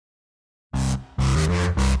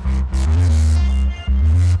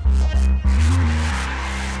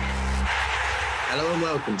Hello and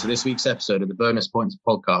welcome to this week's episode of the Bonus Points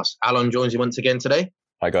podcast. Alon joins you once again today.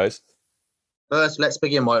 Hi, guys. First, let's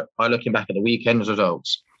begin by looking back at the weekend's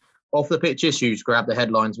results. Off the pitch issues grabbed the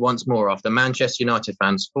headlines once more after Manchester United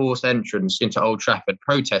fans forced entrance into Old Trafford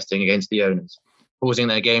protesting against the owners, causing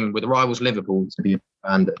their game with rivals Liverpool to be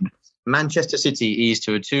abandoned. Manchester City eased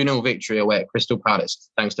to a 2-0 victory away at Crystal Palace,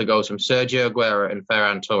 thanks to goals from Sergio Aguero and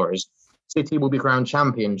Ferran Torres. City will be crowned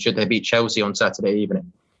champion should they beat Chelsea on Saturday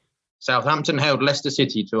evening. Southampton held Leicester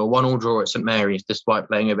City to a 1-1 draw at St Mary's despite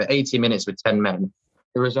playing over 80 minutes with 10 men.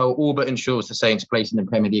 The result all but ensures the Saints' place in the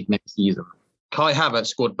Premier League next season. Kai Havertz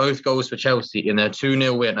scored both goals for Chelsea in their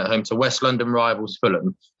 2-0 win at home to West London rivals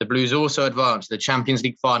Fulham. The Blues also advanced to the Champions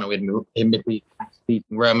League final in midweek,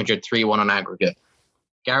 beating Real Madrid 3-1 on aggregate.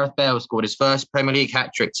 Gareth Bale scored his first Premier League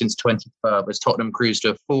hat-trick since 2012 as Tottenham cruised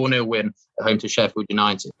to a 4-0 win at home to Sheffield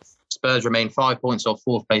United. Spurs remain 5 points off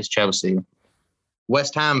fourth place Chelsea.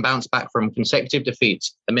 West Ham bounced back from consecutive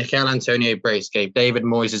defeats. The Mikel Antonio brace gave David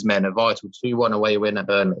Moyes' men a vital 2-1 away win at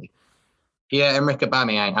Burnley. Pierre-Emerick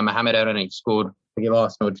Aubameyang and Mohamed Elneny scored to give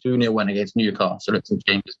Arsenal a 2-0 win against Newcastle at St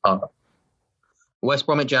James's Park. West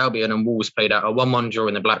Bromwich Albion and Wolves played out a 1-1 draw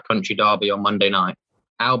in the Black Country derby on Monday night.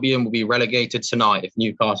 Albion will be relegated tonight if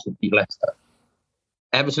Newcastle beat Leicester.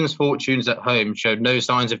 Everton's fortunes at home showed no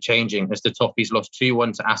signs of changing as the Toffees lost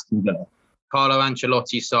 2-1 to Aston Villa. Carlo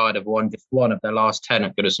Ancelotti's side have won just one of their last 10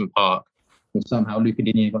 at Goodison Park, and somehow Luca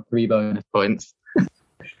Digne got 3 bonus points.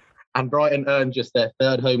 And Brighton earned just their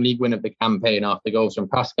third home league win of the campaign after goals from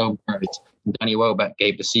Pascal Gross and Danny Welbeck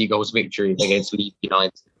gave the Seagulls victory against Leeds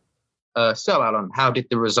United. So, Alan, how did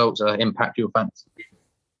the results impact your fantasy?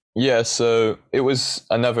 Yeah, so it was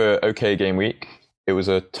another okay game week. It was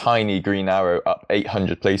a tiny green arrow up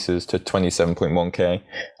 800 places to 27.1k.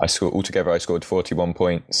 I scored 41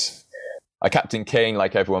 points. I captained Kane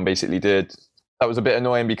like everyone basically did. That was a bit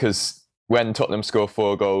annoying because when Tottenham score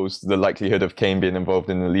 4 goals, the likelihood of Kane being involved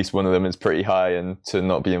in at least one of them is pretty high, and to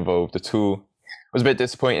not be involved at all was a bit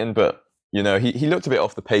disappointing. But, you know, he looked a bit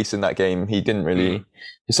off the pace in that game. He didn't really...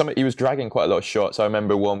 He was dragging quite a lot of shots. I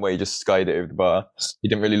remember one where he just skied it over the bar. He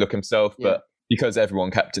didn't really look himself, but because everyone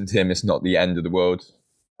captained him, it's not the end of the world.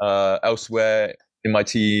 Elsewhere in my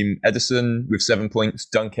team, Edison with 7 points,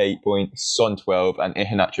 Dunk 8 points, Son 12, and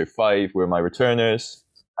Iheanacho 5 were my returners.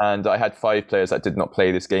 And I had 5 players that did not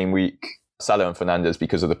play this game week. Salah and Fernandes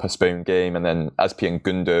because of the postponed game, and then Aspi and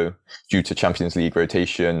Gundo due to Champions League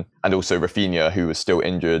rotation, and also Rafinha, who was still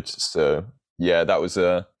injured. So, yeah, that was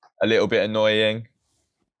a little bit annoying.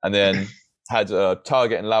 And then had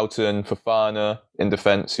Target and Loughton, Fofana in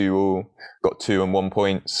defence, who all got 2 and 1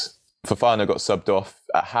 points. Fofana got subbed off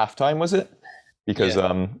at half-time, was it? Because,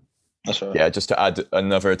 that's right. Yeah, just to add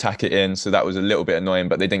another attacker in. So that was a little bit annoying,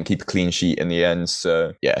 but they didn't keep a clean sheet in the end.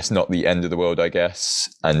 So, yeah, it's not the end of the world, I guess.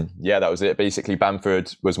 And, yeah, that was it. Basically,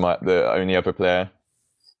 Bamford was the only other player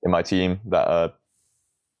in my team that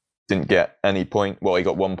didn't get any point. Well, he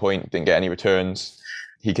got 1 point, didn't get any returns.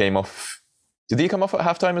 He came off... Did he come off at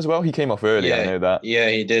halftime as well? He came off early, I know that. Yeah,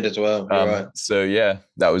 he did as well. You're right. So, yeah,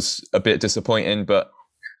 that was a bit disappointing, but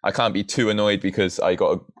I can't be too annoyed because I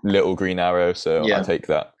got a little green arrow, so I take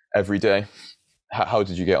that every day. How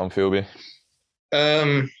did you get on, Philby?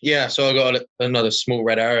 So I got another small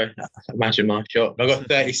red arrow. Imagine my shot. I got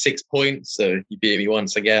 36 points, so you beat me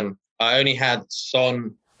once again. I only had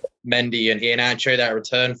Son, Mendy, and Iheanacho that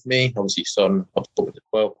returned for me. Obviously, Son up with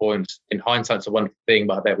 12 points. In hindsight, it's a wonderful thing,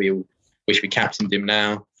 but I bet we all wish we captained him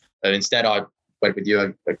now. Instead, I went with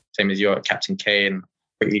you, same as you, Captain Kane.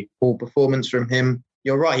 Pretty poor performance from him.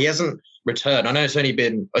 You're right, he hasn't returned. I know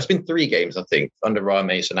it's been 3 games, I think, under Ryan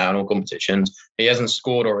Mason now in all competitions. He hasn't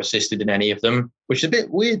scored or assisted in any of them, which is a bit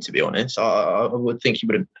weird, to be honest. I would think he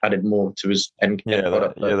would have added more to his end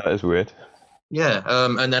product. That is weird. Yeah,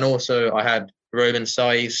 and then also I had Roman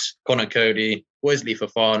Saiz, Connor Cody, Wesley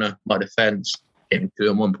Fofana, my defence, getting 2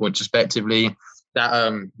 and 1 points respectively.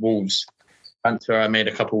 That Wolves transfer I made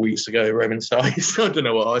a couple of weeks ago, Roman Saiz. I don't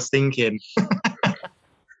know what I was thinking.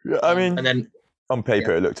 Yeah, I mean... And then... On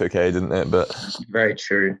paper, It looked okay, didn't it? But very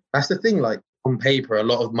true. That's the thing. Like on paper, a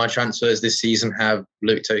lot of my transfers this season have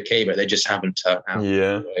looked okay, but they just haven't turned out.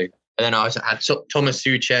 Yeah. And then I had Thomas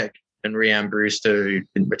Souček and Ryan Brewster who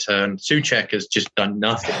didn't return. Souček has just done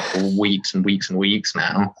nothing for weeks and weeks and weeks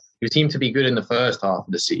now. He seemed to be good in the first half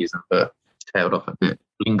of the season, but tailed off a bit.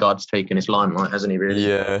 Lingard's taken his limelight, hasn't he? Really?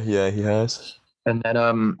 Yeah, he has. And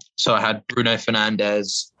then so I had Bruno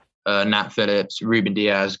Fernandes, Nat Phillips, Ruben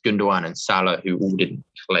Diaz, Gundogan and Salah, who all didn't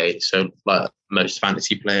play. So like most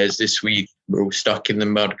fantasy players this week, we're all stuck in the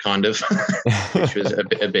mud kind of, which was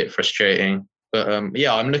a bit frustrating. But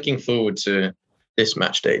I'm looking forward to this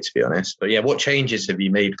match day, to be honest. But yeah, what changes have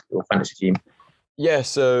you made for your fantasy team? Yeah,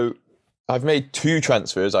 so I've made 2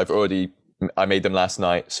 transfers. I made them last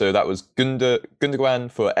night. So that was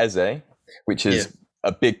Gundogan for Eze, which is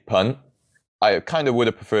a big punt. I kind of would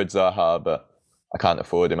have preferred Zaha, but I can't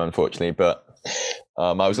afford him, unfortunately. But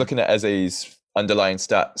I was looking at Eze's underlying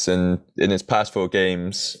stats, and in his past 4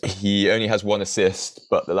 games, he only has 1 assist,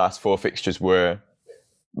 but the last 4 fixtures were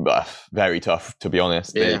very tough, to be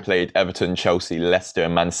honest. They played Everton, Chelsea, Leicester,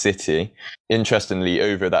 and Man City. Interestingly,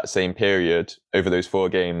 over that same period, over those 4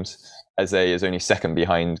 games, Eze is only second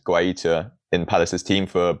behind Guaita in Palace's team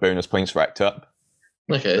for bonus points racked up.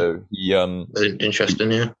 Okay. So he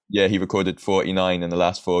interesting, yeah. Yeah, he recorded 49 in the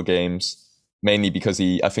last 4 games, mainly because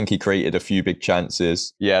I think he created a few big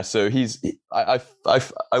chances. Yeah, so I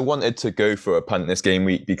wanted to go for a punt this game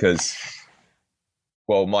week because,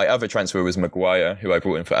 well, my other transfer was Maguire, who I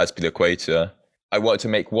brought in for Azpilicueta. I wanted to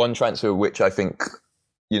make one transfer, which I think,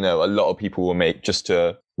 a lot of people will make, just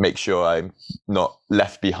to make sure I'm not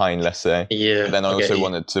left behind, let's say. Yeah. But then I also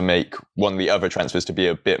wanted to make one of the other transfers to be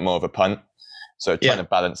a bit more of a punt. So trying to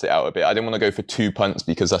balance it out a bit. I didn't want to go for 2 punts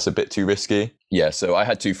because that's a bit too risky. Yeah, so I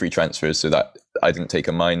had 2 free transfers so that I didn't take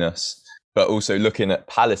a minus. But also looking at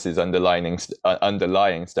Palace's underlying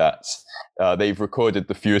stats, they've recorded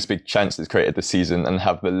the fewest big chances created this season and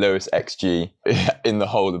have the lowest XG in the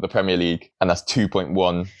whole of the Premier League. And that's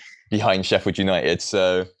 2.1 behind Sheffield United.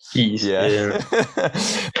 So, yeah.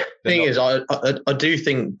 Thing is, I do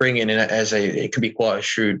think bringing in it could be quite a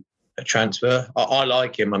shrewd transfer. I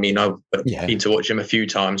like him. I mean, I've been to watch him a few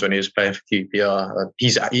times when he was playing for QPR.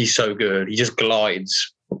 He's so good. He just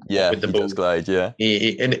glides with the ball. Does glide, yeah.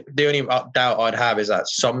 And the only doubt I'd have is that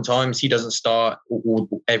sometimes he doesn't start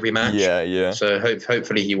every match. Yeah. So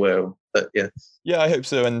hopefully he will. But yeah. Yeah, I hope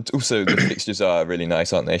so. And also the fixtures are really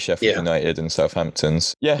nice, aren't they? Sheffield United and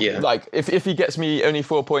Southampton's. Yeah. Like if he gets me only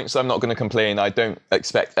 4 points, I'm not going to complain. I don't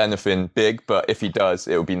expect anything big, but if he does,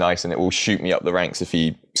 it will be nice and it will shoot me up the ranks. If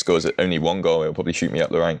he scores only 1 goal, it'll probably shoot me up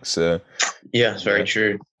the ranks. So yeah, it's very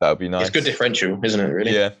true. That would be nice. It's good differential, isn't it?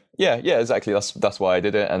 Really? Yeah, exactly. That's why I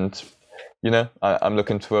did it. And I'm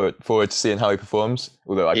looking forward to seeing how he performs.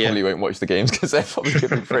 Although I probably won't watch the games because they're probably going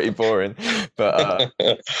to be pretty boring. But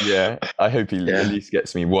I hope he at least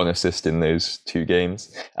gets me 1 assist in those 2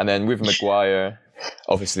 games. And then with Maguire,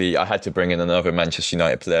 obviously I had to bring in another Manchester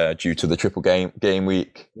United player due to the triple game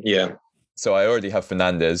week. Yeah. So I already have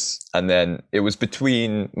Fernandes, and then it was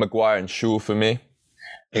between Maguire and Shaw for me.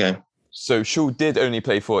 Okay. So Shaw did only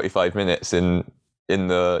play 45 minutes in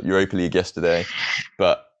the Europa League yesterday,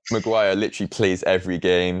 but Maguire literally plays every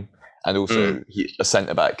game, and also a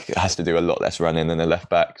centre-back has to do a lot less running than a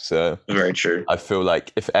left-back. So very true. I feel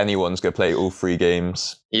like if anyone's going to play all 3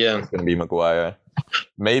 games, it's going to be Maguire.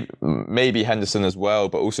 Maybe Henderson as well,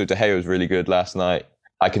 but also De Gea was really good last night.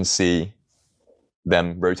 I can see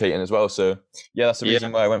them rotating as well. So yeah, that's the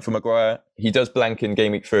reason why I went for Maguire. He does blank in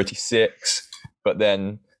game week 36, but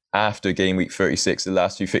then after game week 36, the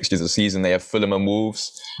last 2 fixtures of the season, they have Fulham and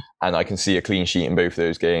Wolves, and I can see a clean sheet in both of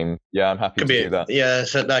those games. Yeah, I'm happy to do that. Yeah,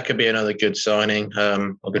 so that could be another good signing,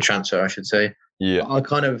 or good transfer, I should say. Yeah. I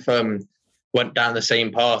kind of went down the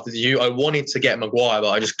same path as you. I wanted to get Maguire,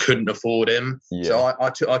 but I just couldn't afford him. Yeah. So I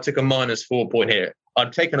took a -4 point here.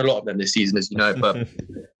 I've taken a lot of them this season, as you know, but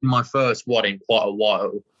my first one in quite a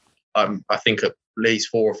while. I think at least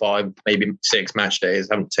 4 or 5, maybe 6 match days.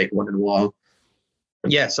 I haven't taken one in a while.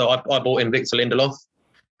 Yeah, so I bought in Victor Lindelof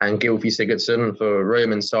and Gylfi Sigurdsson for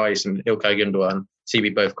Roman Saiz and Ilkay Gundogan. See, we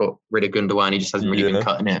both got rid of Gundogan. He just hasn't really been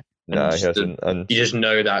cutting it. No, he hasn't. And you just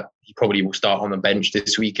know that he probably will start on the bench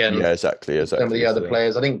this weekend. Yeah, exactly. Some of the other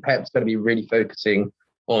players. I think Pep's going to be really focusing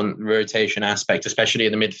on rotation aspect, especially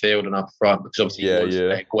in the midfield and up front, because obviously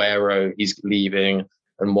Aguero, he's leaving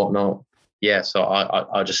and whatnot. Yeah, so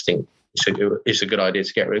I just think it's a good idea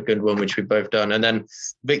to get rid of Gundogan, which we've both done. And then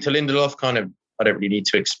Victor Lindelof, I don't really need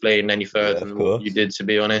to explain any further than what you did, to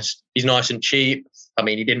be honest. He's nice and cheap. I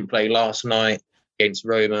mean, he didn't play last night against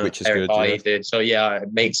Roma, which is good. He did. So yeah,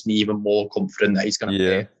 it makes me even more confident that he's going to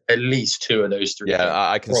play at least 2 of those 3. Yeah,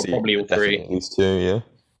 I can see probably all 3. At least 2.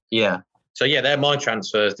 Yeah. So yeah, they're my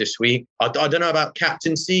transfers this week. I don't know about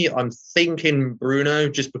captaincy. I'm thinking Bruno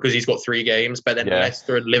just because he's got 3 games, but then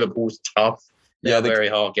Leicester and Liverpool's tough. They're very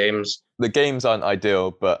hard games. The games aren't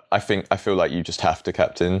ideal, but I feel like you just have to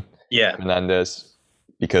captain Fernandes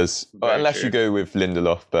because unless you go with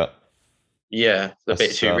Lindelof, but yeah, a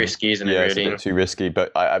bit too risky, isn't it? Yeah, really? It's a bit too risky.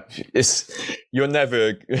 But you're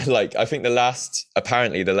never like. I think the last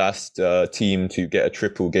team to get a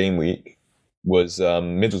triple game week was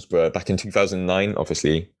Middlesbrough back in 2009.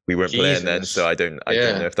 Obviously, we weren't playing then, so I don't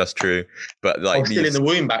know if that's true. But like, I was still in the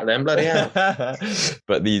womb back then, bloody hell.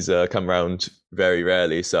 But these come around very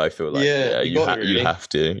rarely, so I feel like you have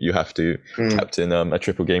to captain a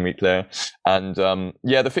triple game week player. And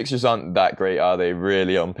the fixtures aren't that great, are they?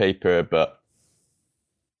 Really on paper, but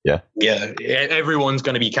yeah, everyone's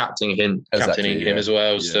going to be captaining him as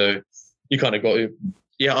well. Yeah. So you kind of got to.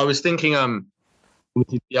 Yeah, I was thinking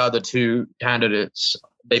the other two candidates,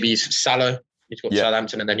 maybe Salah, he's got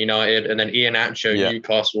Southampton and then United, and then Iheanacho,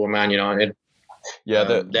 Newcastle or Man United. Yeah,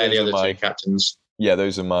 they're the other two captains. Yeah,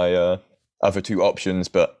 those are my other two options,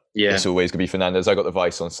 but it's always going to be Fernandes. I got the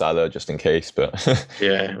vice on Salah just in case, but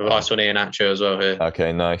vice on Iheanacho as well here.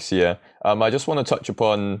 Okay, nice. Yeah, I just want to touch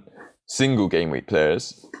upon single game week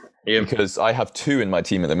players because I have two in my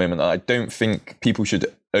team at the moment, and I don't think people should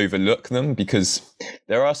overlook them because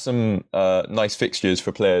there are some nice fixtures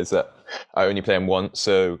for players that are only playing once.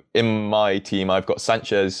 So in my team, I've got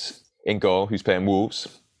Sanchez in goal, who's playing Wolves.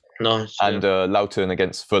 Nice. And Loughton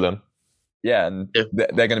against Fulham. Yeah, and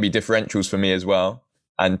they're going to be differentials for me as well.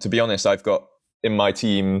 And to be honest, I've got in my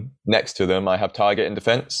team next to them, I have Target in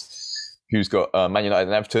defence, who's got Man United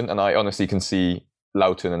and Everton. And I honestly can see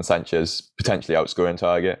Loughton and Sanchez potentially outscoring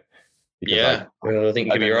Target. I think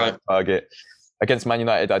you could be right. Target. Against Man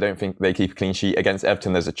United, I don't think they keep a clean sheet. Against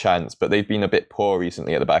Everton, there's a chance, but they've been a bit poor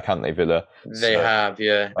recently at the back, haven't they, Villa? They have,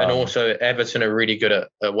 yeah. And also, Everton are really good at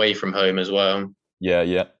away from home as well.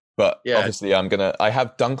 Yeah. But obviously, I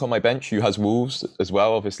have Dunk on my bench, who has Wolves as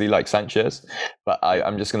well, obviously, like Sanchez. But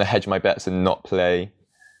I'm just going to hedge my bets and not play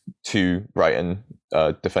two Brighton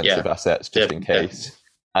defensive assets just in case.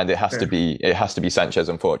 And it has to be Sanchez,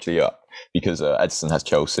 unfortunately, because Edson has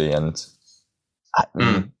Chelsea and.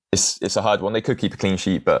 It's a hard one. They could keep a clean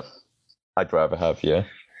sheet, but I'd rather have,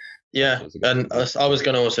 Yeah, and I was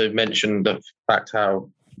going to also mention the fact how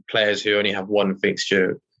players who only have one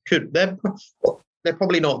fixture they're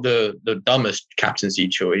probably not the dumbest captaincy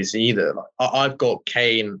choice either. Like, I've got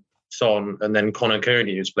Kane, Son, and then Conor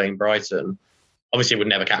Cooney, who's playing Brighton. Obviously, would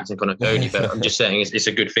never captain Conor Cooney, but I'm just saying it's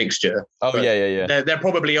a good fixture. Oh, but yeah. There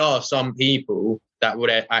probably are some people that would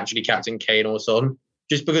actually captain Kane or Son.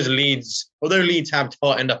 Just because although Leeds have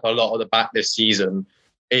tightened up a lot of the back this season,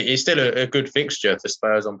 it's still a good fixture for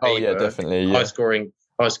Spurs on paper. Oh, yeah, definitely. Yeah.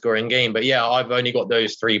 High scoring game. But I've only got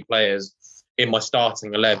those three players in my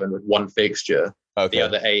starting 11 with one fixture. Okay.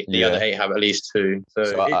 The other eight have at least two.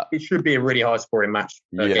 So it should be a really high scoring match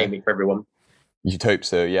game week for everyone. You'd hope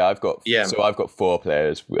so. Yeah, I've got four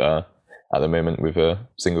players at the moment with a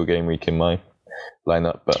single game week in my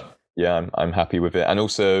lineup, but. Yeah, I'm happy with it. And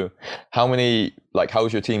also, how's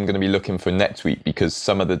your team going to be looking for next week? Because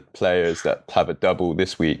some of the players that have a double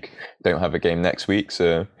this week don't have a game next week.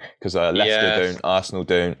 So, because Leicester don't, Arsenal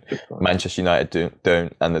don't, Manchester United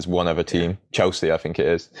don't, and there's one other team, Chelsea, I think it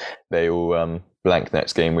is. They all blank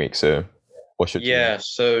next game week. So, what's your team?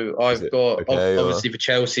 So I've got, obviously for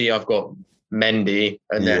Chelsea, I've got Mendy.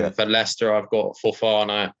 And then for Leicester, I've got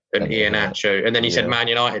Fofana and Iheanacho. And then you said Man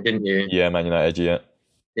United, didn't you? Yeah, Man United, yeah.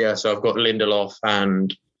 Yeah, so I've got Lindelof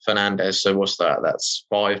and Fernandes. So what's that? That's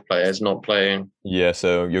 5 players not playing. Yeah,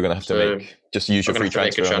 so you're going to have to use your free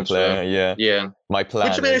transfer on a player. Yeah. My plan.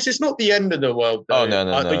 Which, I mean, it's not the end of the world, though. Oh,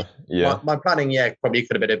 no. Yeah. My planning, probably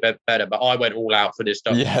could have been a bit better, but I went all out for this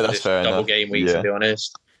double game week, to be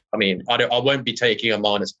honest. I mean, I won't be taking a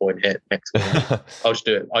 -point hit next game. I'll just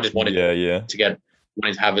do it. I just wanted to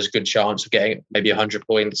have as good chance of getting maybe 100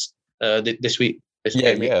 points this week.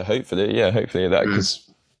 Hopefully that because.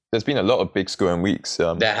 There's been a lot of big scoring weeks.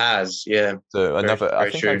 There has, yeah. So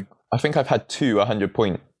I think I've had 2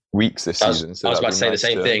 100-point weeks this season. So I was about to say the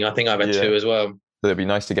same thing. I think I've had 2 as well. So it'd be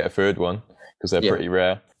nice to get a third one because they're pretty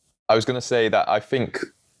rare. I was going to say that I think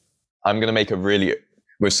I'm going to make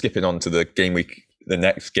we're skipping on to the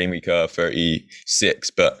next game week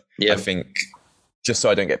 36, but I think just so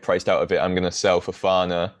I don't get priced out of it, I'm going to sell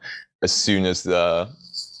Fofana as soon as the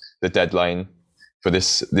deadline for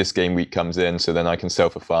this game week comes in, so then I can sell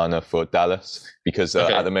Fofana for Dallas because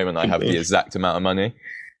at the moment I have the exact amount of money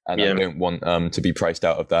and I don't want to be priced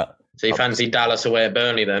out of that. So you fancy Dallas away at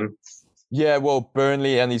Burnley then? Yeah, well,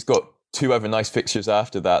 Burnley, and he's got 2 other nice fixtures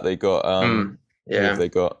after that. They got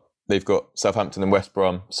they've got Southampton and West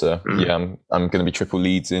Brom. So I'm going to be triple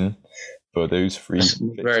Leeds in for those 3.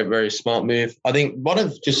 Very, very smart move. I think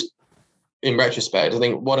in retrospect, I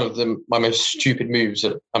think one of my most stupid moves,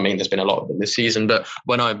 there's been a lot of them this season, but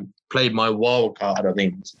when I played my wild card, I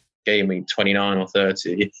think game week 29 or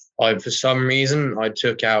 30, for some reason, I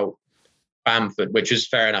took out Bamford, which is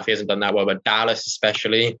fair enough. He hasn't done that well, but Dallas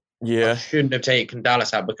especially. Yeah. I shouldn't have taken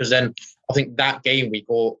Dallas out because then I think that game week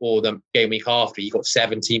or the game week after, he got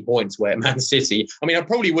 17 points away at Man City. I mean, I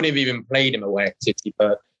probably wouldn't have even played him away at City,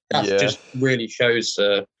 but that just really shows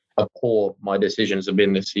how poor my decisions have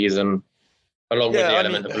been this season, along with the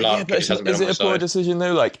element of luck. But is it a poor decision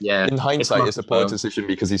though? Like, in hindsight, it's a poor decision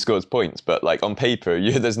because he scores points, but like on paper,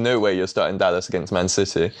 there's no way you're starting Dallas against Man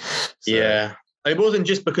City. So. Yeah. It wasn't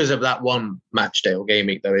just because of that one match day or game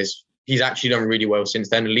week, though. He's actually done really well since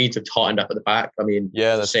then. Leeds have tightened up at the back. I mean,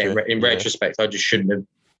 that's true. In retrospect, I just shouldn't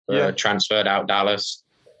have transferred out Dallas.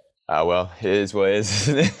 Ah, well, it is what it is,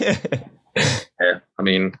 isn't it? Yeah, I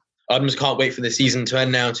mean, I just can't wait for the season to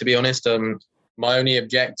end now, to be honest. My only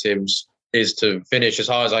objectives is to finish as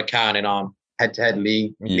high as I can in our head-to-head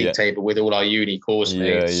league table with all our uni course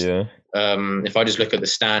mates. If I just look at the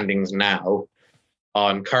standings now,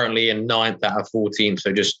 I'm currently in 9th out of 14,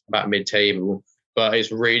 so just about mid-table. But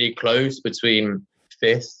it's really close between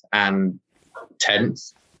 5th and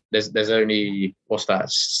 10th. There's only,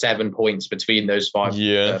 7 points between those 5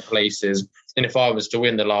 places. And if I was to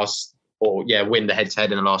win win the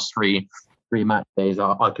head-to-head in the last three match days,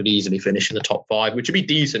 I could easily finish in the top 5, which would be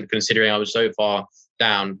decent considering I was so far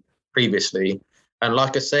down previously. And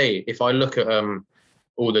like I say, if I look at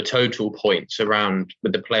all the total points around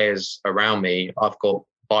with the players around me, I've got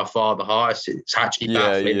by far the highest. It's actually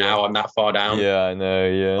baffling now I'm that far down. Yeah, I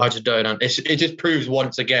know, I just don't. It just proves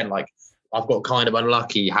once again, like, I've got kind of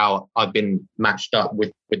unlucky how I've been matched up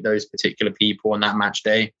with those particular people on that match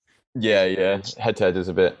day. Yeah. Head-to-head is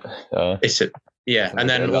a bit... and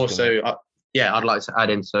then also, I'd like to add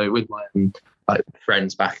in, so with my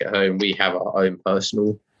friends back at home, we have our own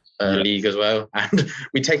personal league as well. And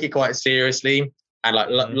we take it quite seriously. And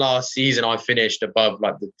last season, I finished above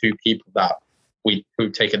the 2 people that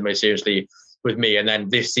who've taken it most seriously with me. And then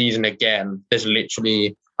this season again, there's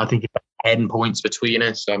literally, I think, 10 points between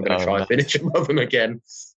us. So I'm going to try and finish above them again.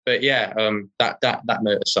 But that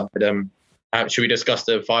note aside, should we discuss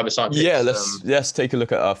the five-a-side picks? Yeah, let's take a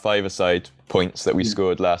look at our five-a-side points that we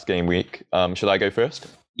scored last game week. Shall I go first?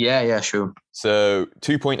 Yeah, sure. So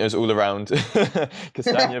 2-pointers all around.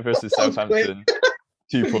 Castagna versus Southampton.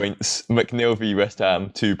 2 points. McNeil v West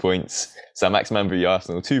Ham, 2 points. Saint-Maximin v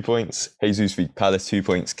Arsenal, 2 points. Jesus v Palace, 2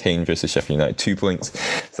 points. Kane versus Sheffield United, 2 points.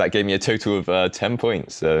 So that gave me a total of 10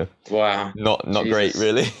 points. So wow, not great,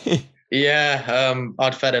 really.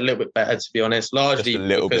 I'd fed a little bit better, to be honest. Largely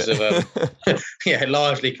because of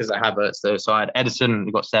Havertz though. So I had Edison,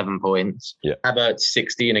 who got 7 points. Yeah. Havertz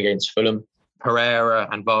 16 against Fulham. Pereira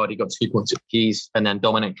and Vardy got 2 points apiece, and then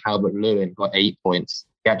Dominic Calvert-Lewin got 8 points.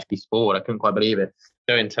 He actually scored. I couldn't quite believe it.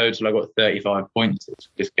 So in total, I got 35 points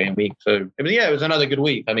this game week. So it was another good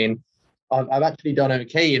week. I mean, I've actually done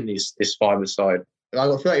okay in this five-a-side. I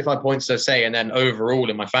got 35 points to say, and then overall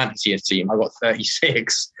in my fantasy team, I got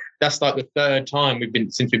 36. That's like the 3rd time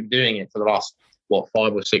since we've been doing it for the last 5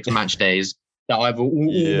 or 6 match days that I've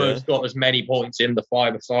almost got as many points in the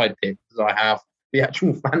five-a-side pick as I have the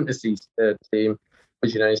actual fantasy team,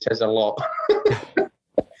 which says a lot.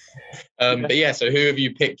 So who have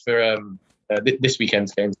you picked for this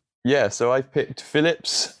weekend's games? Yeah, so I've picked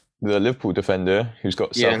Phillips, the Liverpool defender, who's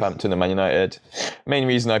got Southampton and Man United. Main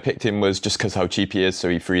reason I picked him was just because how cheap he is, so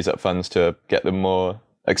he frees up funds to get the more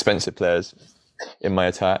expensive players in my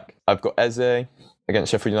attack. I've got Eze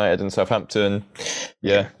against Sheffield United and Southampton.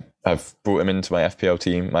 Yeah, I've brought him into my FPL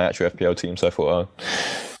team, my actual FPL team, so I thought I'll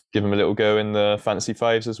give him a little go in the fantasy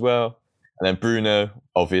fives as well. And then Bruno,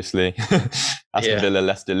 obviously. Aston Villa,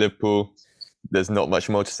 Leicester, Liverpool. There's not much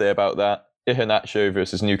more to say about that. Iheanacho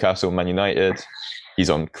versus Newcastle, Man United. He's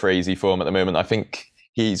on crazy form at the moment. I think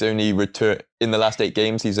he's only returned in the last 8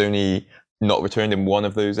 games. He's only not returned in 1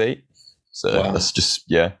 of those 8. So that's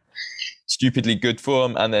just stupidly good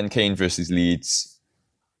form. And then Kane versus Leeds.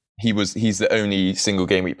 He's the only single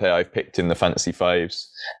game week player I've picked in the fantasy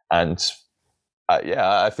fives, and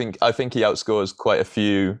I think he outscores quite a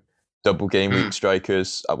few double game week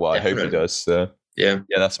strikers. Well, definitely. I hope he does. So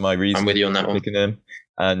that's my reason. I'm with you on that one. Picking him.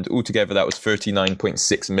 And altogether, that was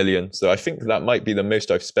 39.6 million. So I think that might be the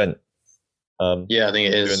most I've spent. I think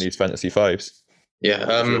it is doing these fantasy fives.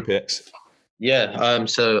 Picks.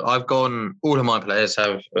 So I've gone. All of my players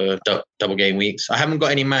have double game weeks. I haven't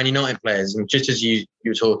got any Man United players, and just as you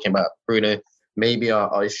were talking about Bruno, maybe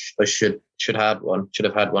I should have one.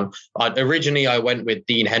 Originally I went with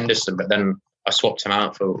Dean Henderson, but then I swapped him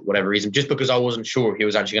out for whatever reason, just because I wasn't sure if he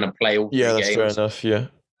was actually going to play all 3 games. Yeah, that's fair enough. Yeah.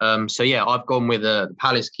 I've gone with the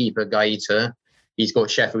Palace keeper Gaeta. He's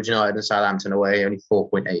got Sheffield United and Southampton away, only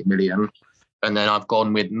 4.8 million. And then I've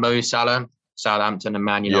gone with Mo Salah, Southampton and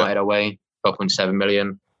Man United away, 12.7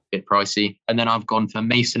 million, bit pricey. And then I've gone for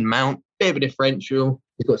Mason Mount, bit of a differential.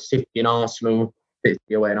 He's got City and Arsenal,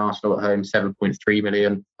 City away and Arsenal at home, 7.3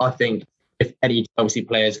 million. I think if any Chelsea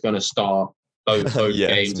player is going to start both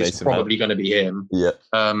games, it's probably going to be him. Yeah.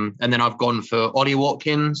 And then I've gone for Ollie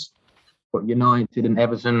Watkins, got United and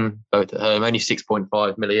Everton both at home, only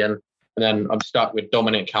 6.5 million. And then I'm stuck with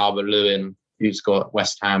Dominic Calvert-Lewin, who's got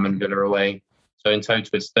West Ham and Villa away. So in total,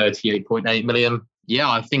 it's 38.8 million. Yeah,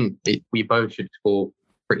 I think we both should score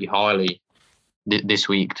pretty highly this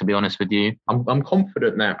week, to be honest with you. I'm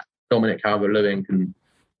confident that Dominic Calvert-Lewin can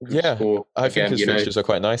score. I think his fixtures are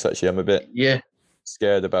quite nice, actually. I'm a bit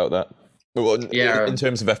scared about that. Well, in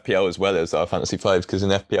terms of FPL as well as our Fantasy Fives, because in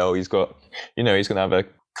FPL he's got, he's going to have a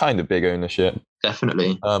kind of big ownership.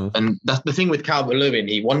 Definitely. And that's the thing with Calvert-Lewin.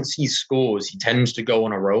 Once he scores, he tends to go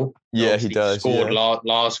on a roll. Yeah, he does. He scored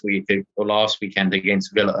last weekend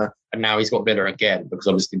against Villa, and now he's got Villa again because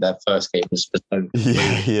obviously their first game was so.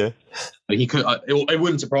 Yeah. But he could. It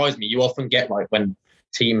wouldn't surprise me. You often get like when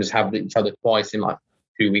teams have each other twice in like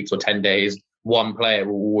 2 weeks or 10 days, one player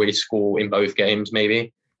will always score in both games,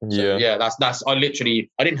 maybe. So, that's. I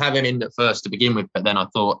didn't have him in at first to begin with, but then I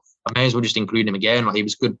thought I may as well just include him again. Like he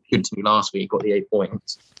was good to me last week, got the 8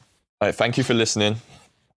 points. All right, thank you for listening.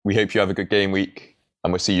 We hope you have a good game week,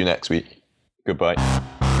 and we'll see you next week. Goodbye.